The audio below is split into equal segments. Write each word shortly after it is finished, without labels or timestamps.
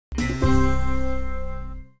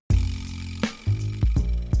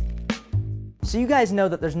So you guys know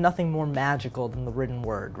that there's nothing more magical than the written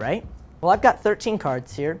word, right? Well, I've got 13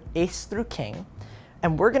 cards here, ace through king,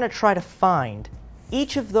 and we're going to try to find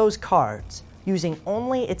each of those cards using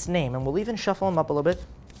only its name, and we'll even shuffle them up a little bit.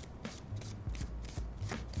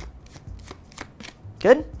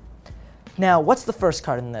 Good? Now, what's the first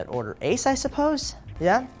card in that order? Ace, I suppose?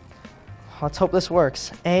 Yeah? Let's hope this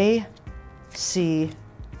works. A, C,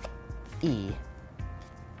 E.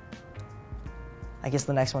 I guess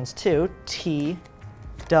the next one's 2. T,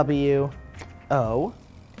 W, O.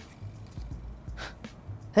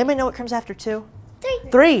 Anybody know what comes after 2?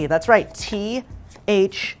 3, that's right. T,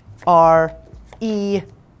 H, R, E.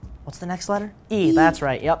 What's the next letter? E, that's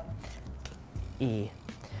right, yep. E.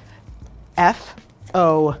 F,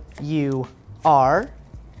 O, U, R.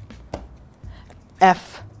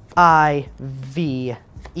 F, I, V,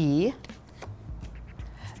 E.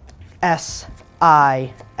 S,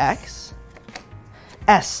 I, X.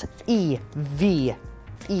 S, E, V,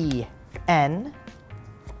 E, N.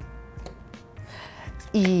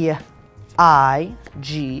 E, I,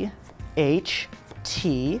 G, H,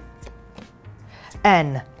 T.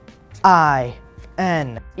 N, I,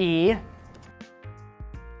 N, E.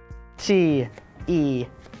 T, E,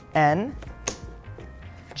 N.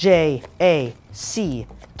 J, A, C,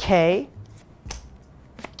 K.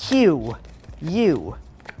 Q, U,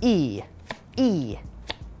 E, E,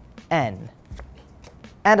 N.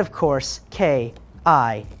 And of course, K,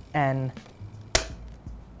 I, N,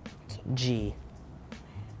 G.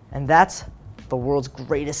 And that's the world's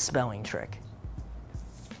greatest spelling trick.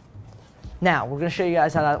 Now, we're going to show you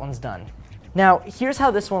guys how that one's done. Now, here's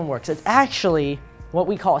how this one works. It's actually what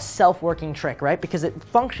we call a self-working trick, right? Because it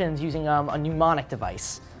functions using a mnemonic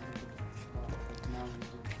device.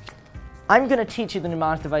 I'm going to teach you the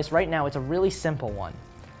mnemonic device right now. It's a really simple one.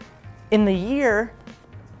 In the year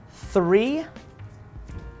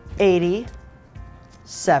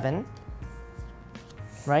 387,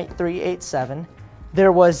 right? 387,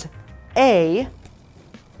 there was a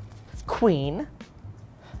queen,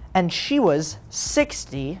 and she was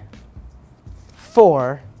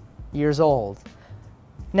 64 years old.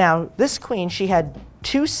 Now, this queen, she had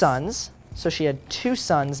 2 sons, so she had 2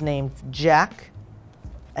 sons named Jack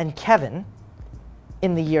and Kevin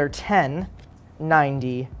in the year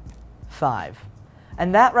 1095.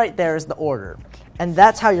 And that right there is the order. And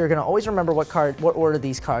that's how you're going to always remember what order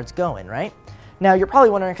these cards go in, right? Now, you're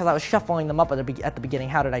probably wondering, because I was shuffling them up at the beginning,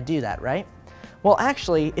 how did I do that, right? Well,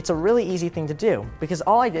 actually, it's a really easy thing to do, because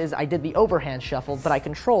all I did is I did the overhand shuffle, but I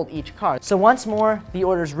controlled each card. So once more, the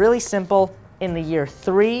order's really simple. In the year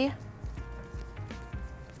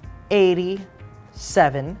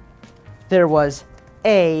 387, there was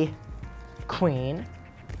a queen.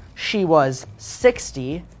 She was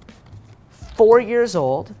 64 years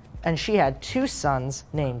old, and she had 2 sons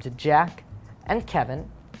named Jack and Kevin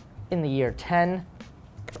in the year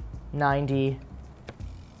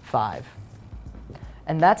 1095.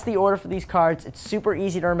 And that's the order for these cards. It's super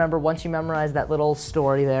easy to remember once you memorize that little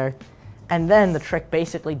story there. And then the trick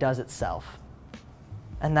basically does itself.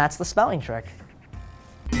 And that's the spelling trick.